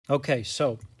Okay,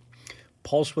 so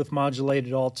pulse width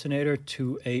modulated alternator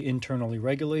to a internally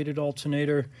regulated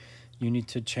alternator, you need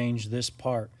to change this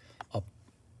part.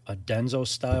 A Denso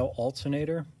style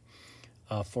alternator,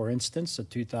 for instance, a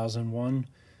 2001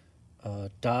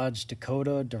 Dodge,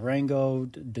 Dakota, Durango,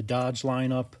 the Dodge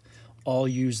lineup, all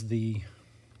use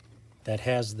that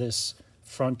has this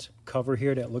front cover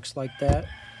here that looks like that.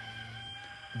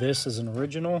 This is an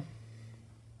original.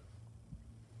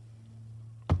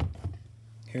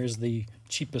 Here's the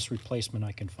cheapest replacement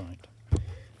I can find,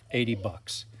 80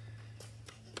 bucks.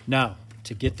 Now,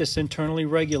 to get this internally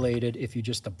regulated, if you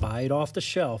just buy it off the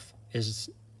shelf, is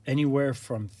anywhere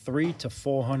from $300 to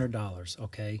 $400,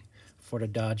 okay, for the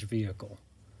Dodge vehicle.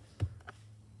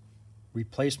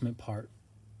 Replacement part,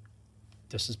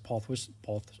 this is pulse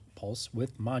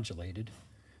width modulated.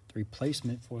 The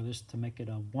replacement for this to make it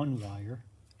a one wire,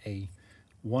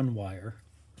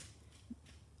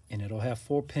 and it'll have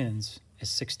 4 pins, is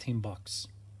 16 bucks.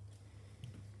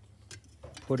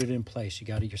 Put it in place. You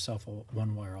got yourself a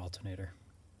one-wire alternator.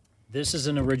 This is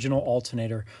an original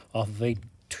alternator off of a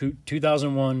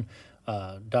 2001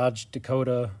 Dodge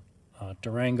Dakota,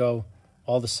 Durango,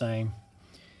 all the same.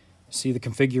 See the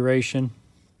configuration,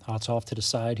 how it's off to the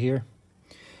side here.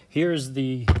 Here's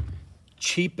the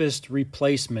cheapest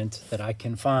replacement that I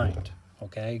can find.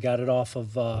 Okay, got it off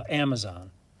of Amazon.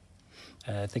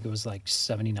 I think it was like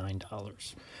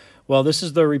 $79. Well, this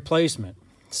is the replacement.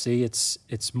 See,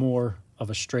 it's more of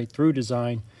a straight through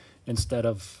design instead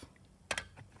of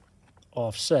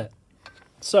offset.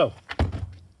 So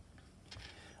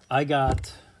I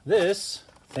got this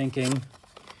thinking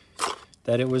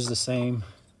that it was the same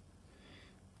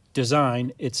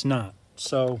design. It's not.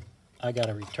 So I got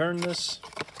to return this.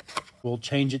 We'll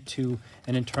change it to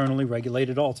an internally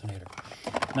regulated alternator.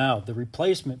 Now, the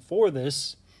replacement for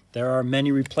this, there are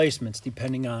many replacements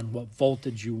depending on what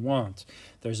voltage you want.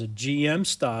 There's a GM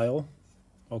style,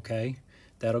 okay,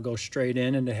 that'll go straight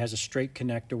in and it has a straight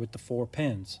connector with the 4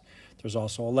 pins. There's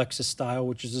also a Lexus style,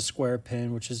 which is a square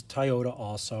pin, which is Toyota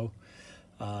also.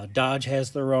 Dodge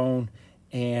has their own,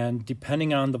 and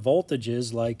depending on the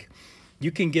voltages, like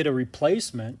you can get a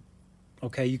replacement,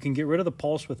 okay, you can get rid of the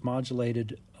pulse width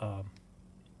modulated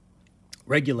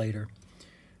regulator,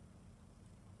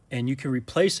 and you can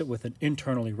replace it with an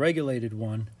internally regulated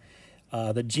one.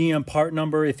 The GM part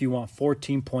number, if you want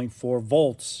 14.4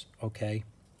 volts, okay,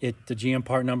 the GM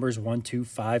part number is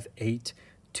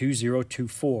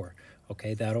 12582024.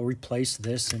 Okay, that'll replace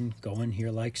this and go in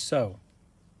here like so.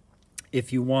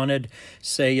 If you wanted,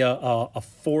 say, a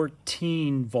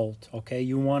 14 volt, okay,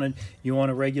 you want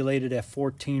to regulate it at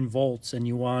 14 volts, and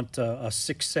you want a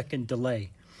 6-second delay.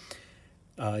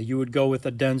 You would go with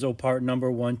a Denso part number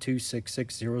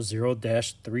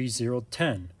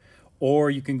 126600-3010,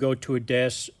 or you can go to a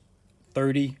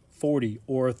 -3040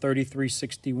 or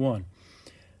 3361.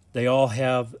 They all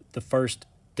have the first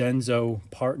Denso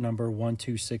part number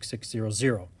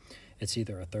 126600. It's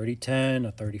either a 3010,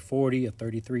 a 3040, a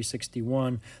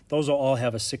 3361. Those will all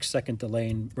have a 6-second delay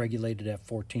and regulated at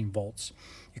 14 volts.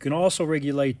 You can also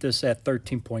regulate this at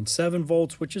 13.7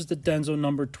 volts, which is the Denso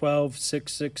number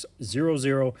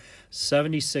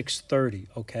 126600-7630,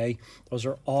 okay? Those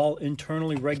are all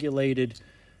internally regulated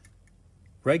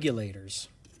regulators.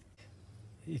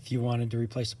 If you wanted to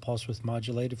replace the pulse width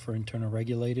modulated for internal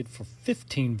regulated for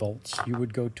 15 volts, you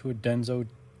would go to a Denso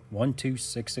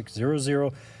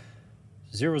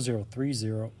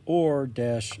 126600-0030 or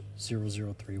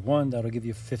 -0031. That'll give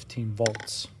you 15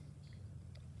 volts.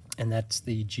 And that's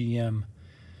the GM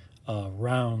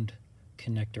round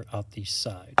connector out the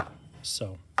side.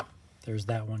 So there's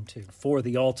that one too for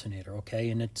the alternator, okay?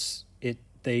 And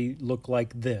they look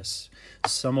like this.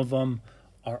 Some of them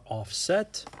are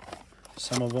offset.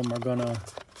 Some of them are gonna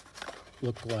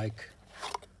look like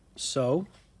so,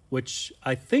 which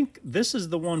I think this is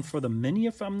the one for the Mini,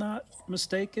 if I'm not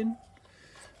mistaken.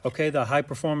 Okay, the high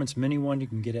performance Mini one you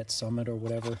can get at Summit or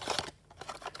whatever.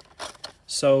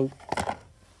 So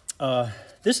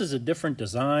this is a different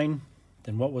design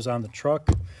than what was on the truck.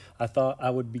 I thought I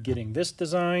would be getting this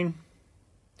design,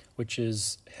 which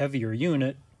is heavier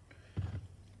unit.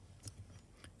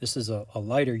 This is a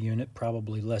lighter unit,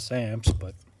 probably less amps,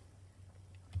 but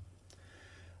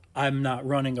I'm not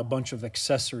running a bunch of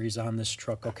accessories on this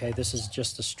truck, okay? This is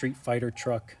just a Street Fighter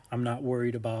truck. I'm not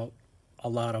worried about a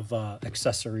lot of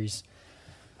accessories.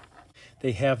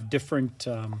 They have different,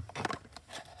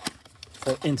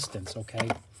 for instance, okay?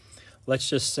 Let's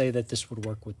just say that this would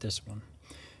work with this one.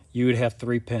 You would have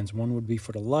 3 pins. One would be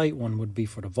for the light, one would be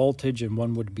for the voltage, and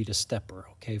one would be the stepper,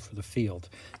 okay, for the field.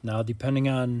 Now, depending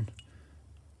on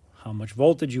how much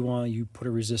voltage you want, you put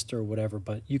a resistor or whatever,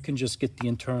 but you can just get the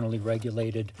internally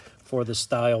regulated for the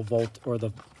style volt or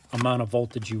the amount of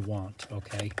voltage you want,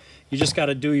 okay? You just got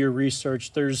to do your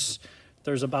research. There's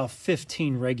about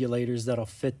 15 regulators that'll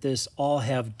fit this, all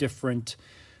have different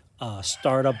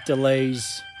startup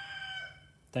delays.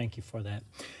 Thank you for that.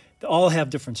 They all have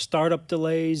different startup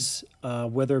delays,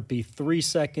 whether it be 3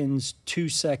 seconds, 2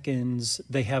 seconds.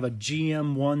 They have a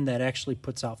GM one that actually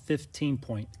puts out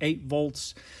 15.8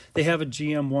 volts. They have a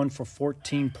GM one for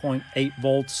 14.8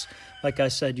 volts. Like I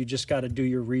said, you just got to do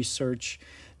your research.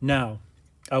 Now,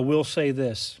 I will say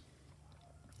this.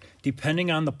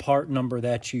 Depending on the part number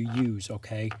that you use,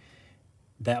 okay,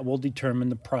 that will determine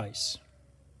the price,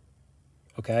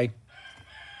 okay?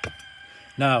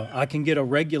 Now, I can get a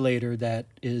regulator that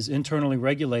is internally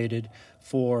regulated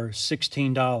for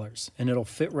 $16, and it'll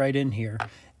fit right in here,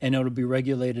 and it'll be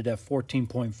regulated at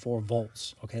 14.4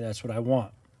 volts. Okay, that's what I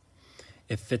want.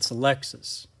 If it's a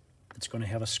Lexus, it's going to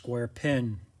have a square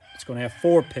pin. It's going to have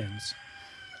 4 pins.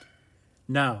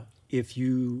 Now, if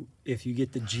you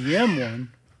get the GM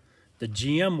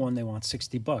one, they want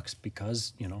 $60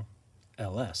 because, you know,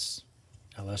 LS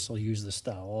will use the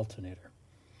style alternator.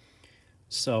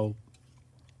 So,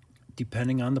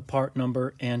 depending on the part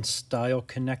number and style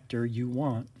connector you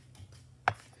want,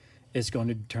 is going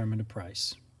to determine the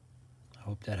price. I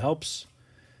hope that helps.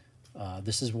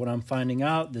 This is what I'm finding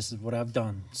out. This is what I've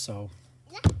done. So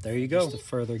there you go. Just to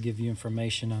further give you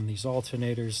information on these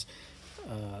alternators,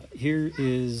 here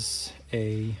is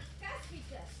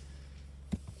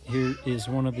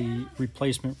one of the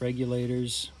replacement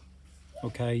regulators.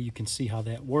 Okay, you can see how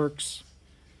that works.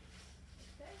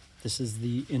 This is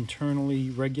the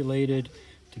internally regulated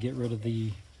to get rid of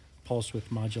the pulse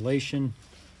width modulation.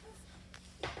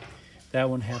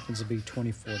 That one happens to be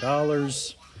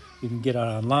 $24. You can get it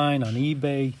online on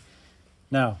eBay.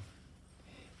 Now,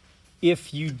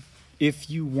 if you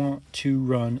want to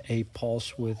run a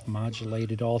pulse width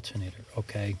modulated alternator,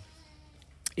 okay,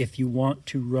 if you want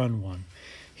to run one,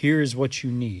 here is what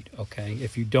you need, okay,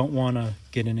 if you don't want to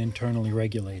get an internally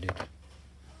regulated.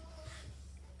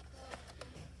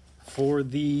 For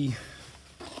the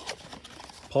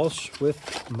pulse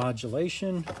width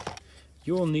modulation,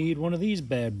 you'll need one of these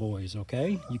bad boys,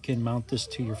 okay? You can mount this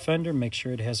to your fender, make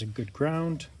sure it has a good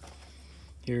ground.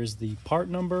 Here's the part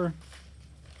number.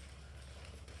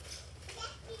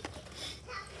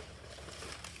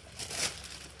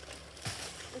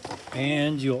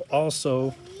 And you'll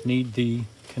also need the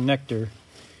connector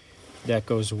that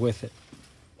goes with it,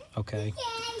 okay?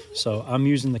 So I'm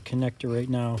using the connector right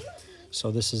now. So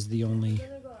this is the only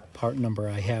part number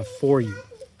I have for you.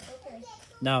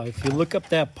 Now, if you look up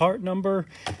that part number,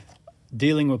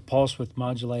 dealing with pulse width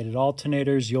modulated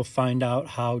alternators, you'll find out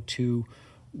how to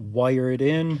wire it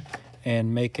in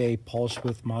and make a pulse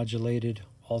width modulated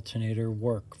alternator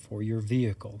work for your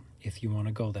vehicle if you want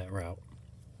to go that route.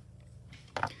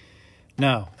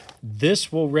 Now,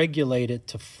 this will regulate it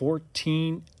to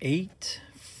 14.8,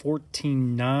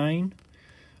 14.9,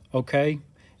 okay?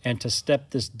 And to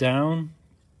step this down,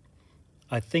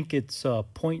 I think it's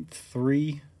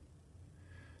 0.3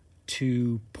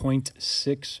 to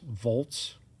 0.6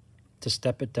 volts. To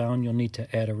step it down, you'll need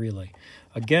to add a relay.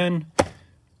 Again,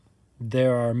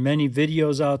 there are many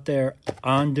videos out there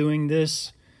on doing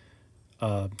this.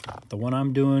 The one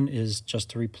I'm doing is just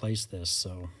to replace this.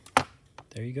 So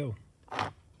there you go.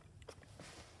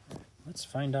 Let's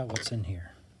find out what's in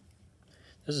here.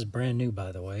 This is brand new,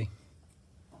 by the way.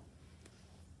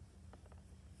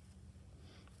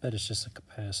 Bet it's just a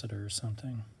capacitor or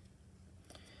something.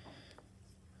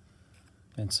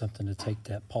 And something to take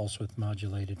that pulse width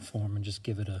modulated form and just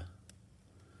give it a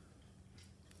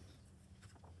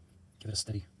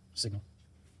steady signal.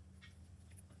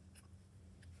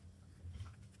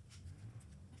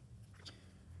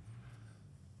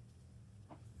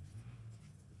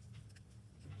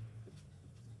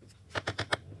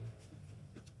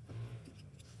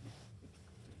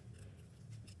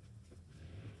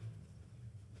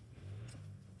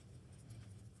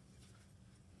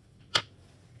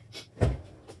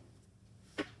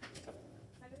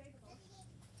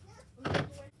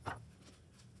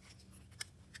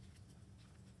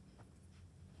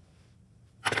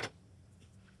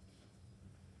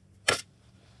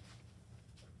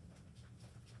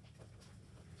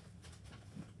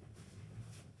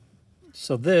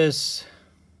 So this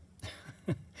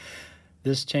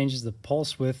changes the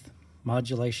pulse width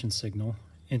modulation signal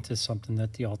into something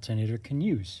that the alternator can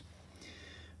use.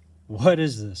 What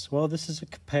is this? Well, this is a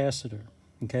capacitor.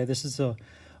 Okay, this is a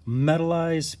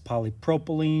metallized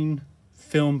polypropylene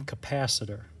film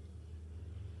capacitor.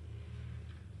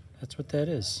 That's what that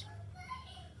is.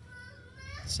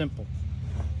 Simple.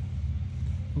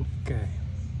 Okay.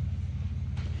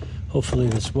 Hopefully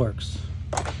this works.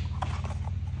 I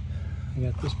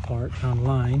got this part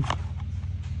online.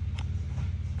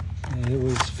 And it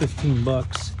was 15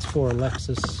 bucks. It's for a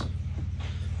Lexus.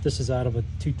 This is out of a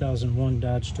 2001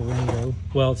 Dodge Durango.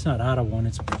 Well, it's not out of one,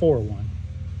 it's for one.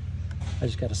 I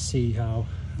just got to see how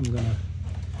I'm going to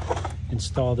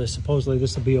install this. Supposedly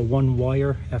this will be a one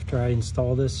wire after I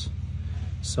install this.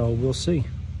 So we'll see.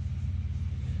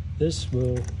 This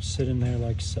will sit in there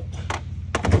like so.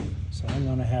 So I'm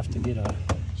going to have to get a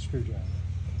screwdriver.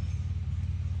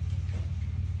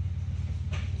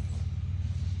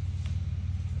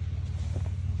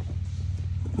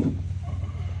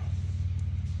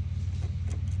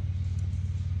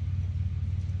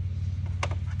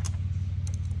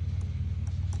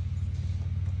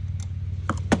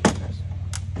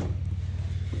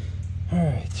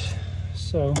 Alright,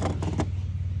 so,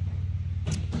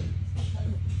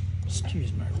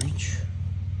 excuse my reach.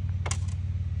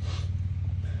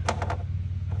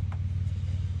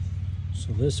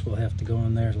 So this will have to go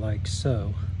in there like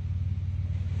so.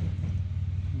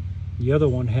 The other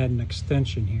one had an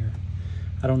extension here.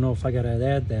 I don't know if I gotta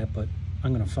add that, but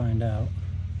I'm gonna find out.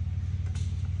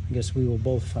 I guess we will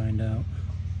both find out.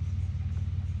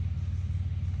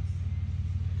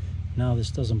 Now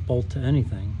this doesn't bolt to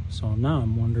anything, so now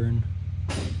I'm wondering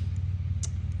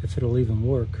if it'll even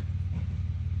work.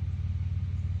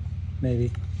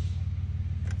 Maybe,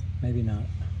 maybe not.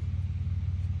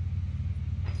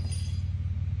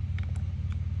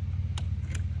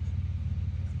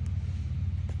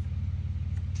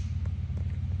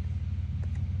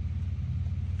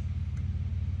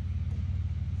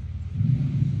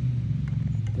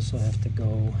 This will have to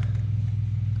go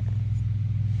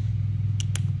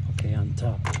on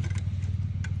top.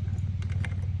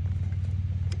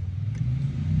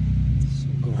 This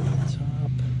will go on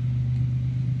top.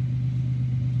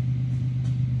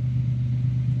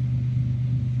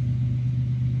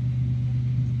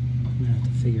 I'm gonna have to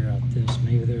figure out this.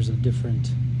 Maybe there's a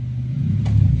different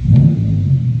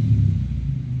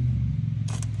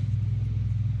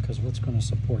because what's going to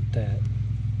support that?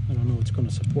 I don't know what's going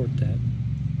to support that.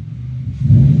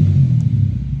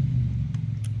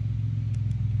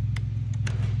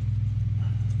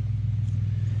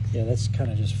 Yeah, that's kind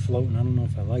of just floating. I don't know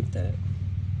if I like that.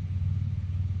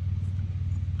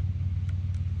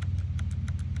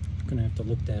 I'm gonna have to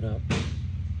look that up.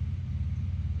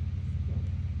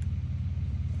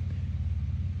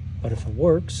 But if it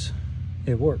works,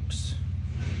 it works.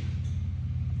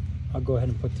 I'll go ahead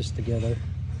and put this together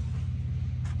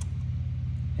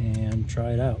and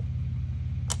try it out.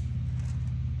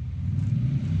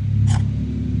 I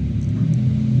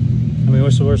mean,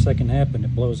 what's the worst that can happen?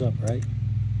 It blows up, right?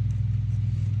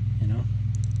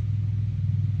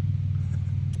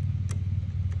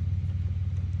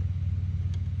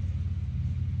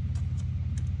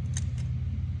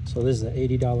 So this is an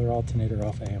 $80 alternator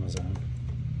off of Amazon.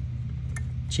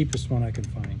 Cheapest one I can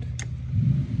find.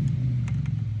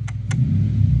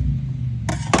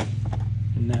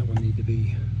 And that will need to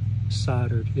be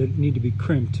soldered. It need to be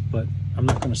crimped, but I'm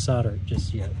not going to solder it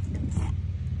just yet.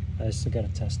 I still got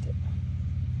to test it.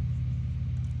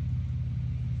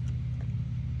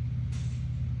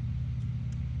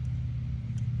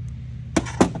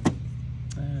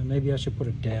 Maybe I should put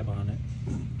a dab on it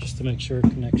just to make sure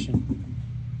connection.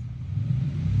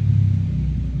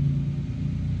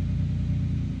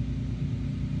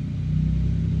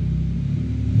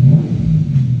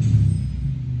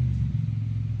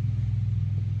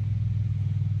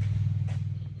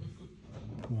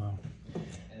 Wow.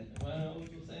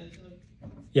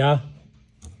 Yeah.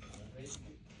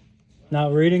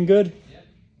 Not reading good?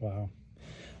 Wow.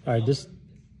 All right, this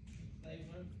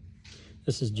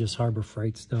is just Harbor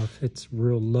Freight stuff. It's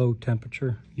real low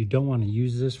temperature. You don't want to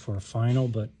use this for a final,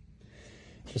 but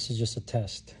this is just a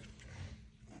test.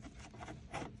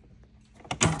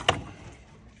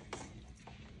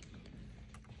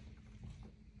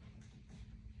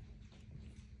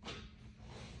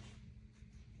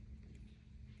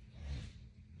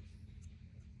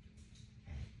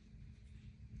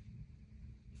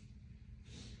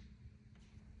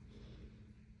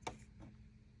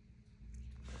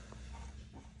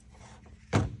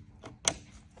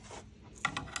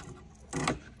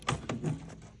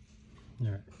 All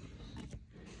right.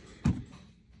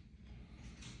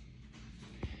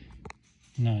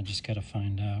 Now I just got to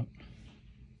find out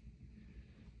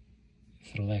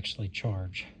if it'll actually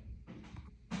charge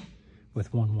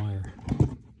with one wire.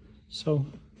 So,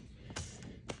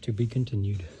 to be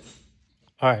continued.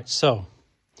 All right, so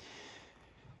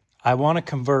I want to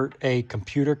convert a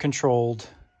computer-controlled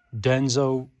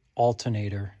Denso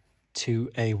alternator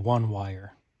to a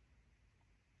 1-wire.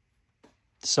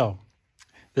 So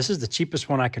this is the cheapest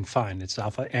one I can find. It's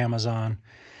off of Amazon,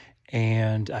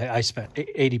 and I spent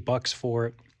 $80 for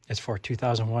it. It's for a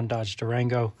 2001 Dodge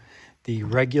Durango. The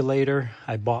regulator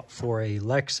I bought for a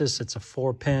Lexus. It's a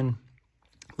 4-pin.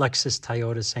 Lexus,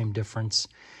 Toyota, same difference.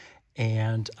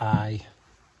 And I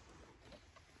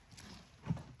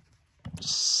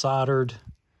soldered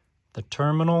the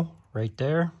terminal right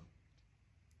there.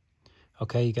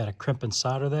 Okay, you got to crimp and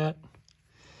solder that.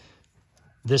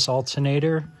 This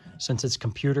alternator, since it's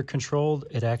computer controlled,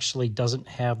 it actually doesn't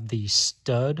have the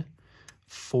stud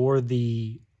for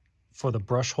the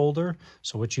brush holder.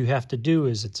 So what you have to do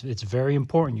is, it's very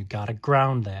important, you got to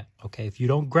ground that. Okay, if you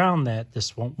don't ground that,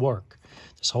 this won't work.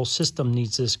 This whole system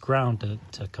needs this ground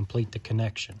to complete the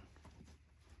connection.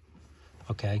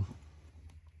 Okay,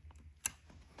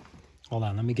 hold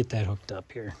on, let me get that hooked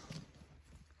up here.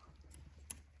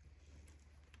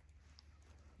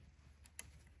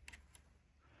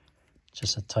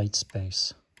 Just a tight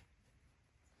space.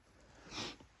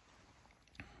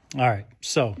 All right,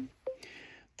 so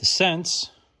the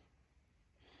sense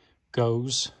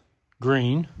goes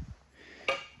green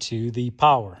to the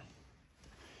power.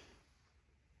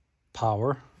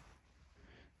 Power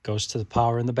goes to the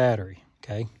power in the battery,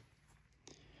 okay?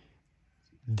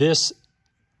 This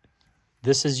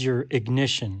is your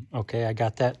ignition, okay? I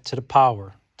got that to the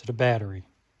power, to the battery.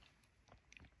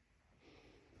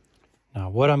 Now,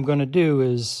 what I'm going to do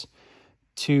is,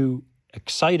 to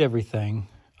excite everything,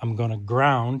 I'm going to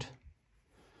ground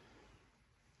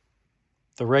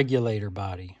the regulator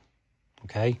body,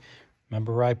 okay?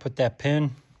 Remember where I put that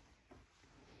pin?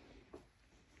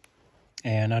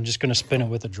 And I'm just going to spin it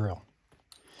with a drill.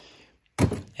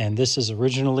 And this is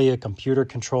originally a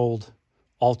computer-controlled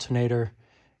alternator,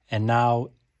 and now,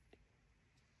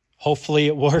 hopefully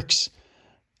it works,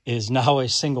 is now a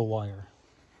single wire.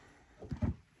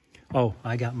 Oh,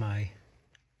 I got my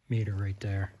meter right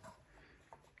there.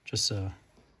 Just a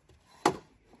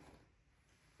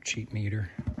cheap meter.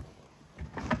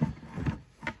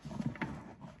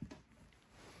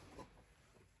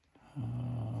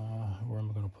 Where am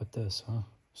I going to put this, huh?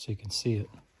 So you can see it.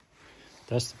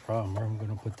 That's the problem. Where am I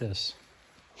going to put this?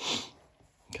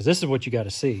 Because this is what you got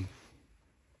to see.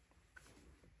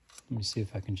 Let me see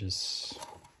if I can just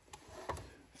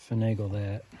finagle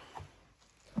that.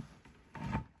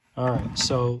 All right,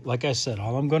 so like I said,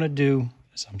 all I'm going to do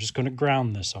is I'm just going to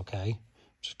ground this, okay?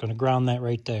 I'm just going to ground that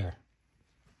right there.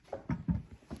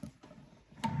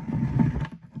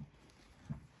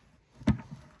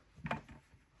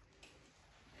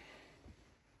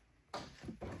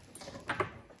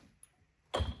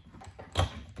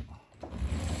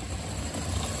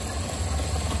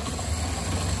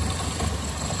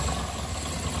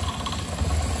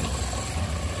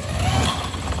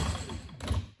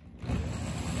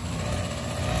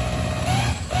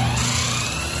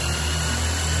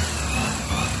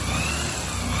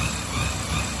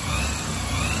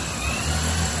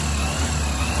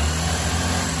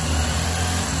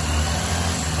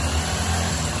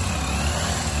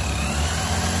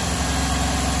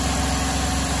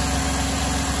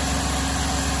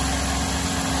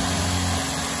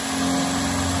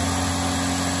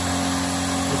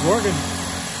 It's working.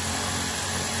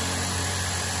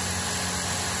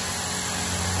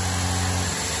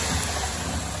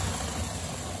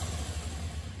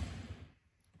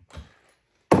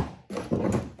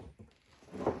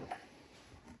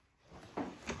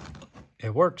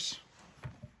 It works.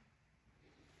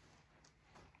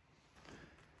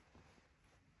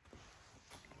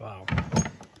 Wow.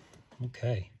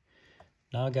 Okay.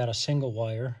 Now I got a single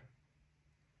wire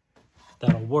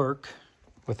that'll work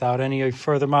without any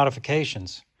further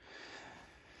modifications.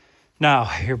 Now,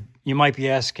 you might be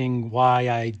asking why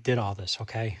I did all this,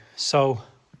 okay? So,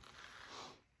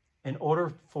 in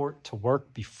order for it to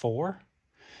work before,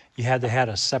 you had to have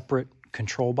a separate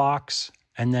control box,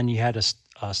 and then you had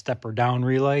a stepper down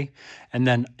relay, and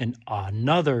then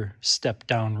another step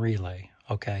down relay,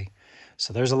 okay?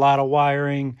 So there's a lot of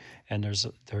wiring, and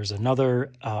there's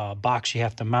another box you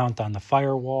have to mount on the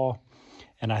firewall.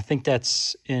 And I think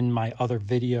that's in my other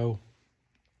video.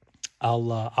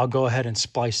 I'll go ahead and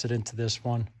splice it into this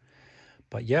one.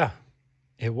 But yeah,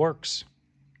 it works.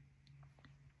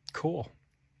 Cool.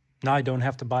 Now I don't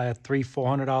have to buy a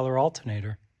 $300-400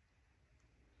 alternator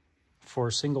for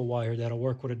a single wire that'll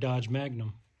work with a Dodge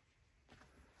Magnum.